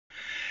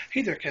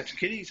Hey there, cats and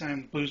kitties.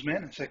 I'm Bluesman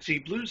and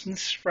sXeblues, and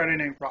this is Friday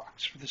Night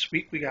Rocks. For this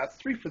week, we got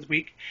three for the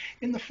week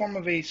in the form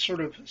of a sort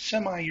of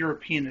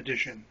semi-European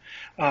edition.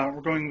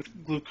 We're going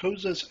with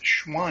Glukoza's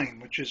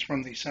Schweine, which is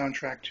from the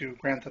soundtrack to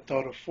Grand Theft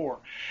Auto 4,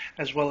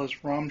 as well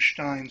as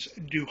Rammstein's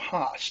Du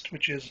Hast,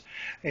 which is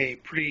a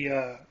pretty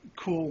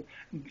cool,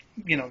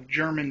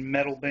 German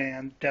metal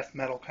band, death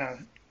metal kind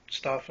of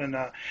stuff, and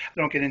I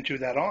don't get into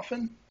that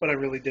often, but I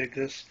really dig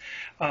this,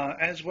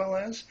 as well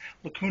as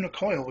Lacuna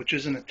Coil, which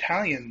is an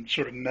Italian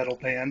sort of metal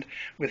band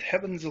with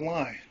Heaven's a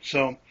Lie.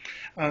 So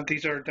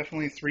these are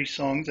definitely three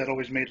songs that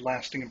always made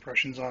lasting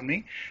impressions on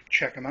me.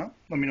 Check them out.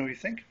 Let me know what you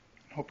think.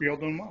 Hope you're all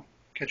doing well.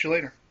 Catch you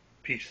later.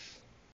 Peace.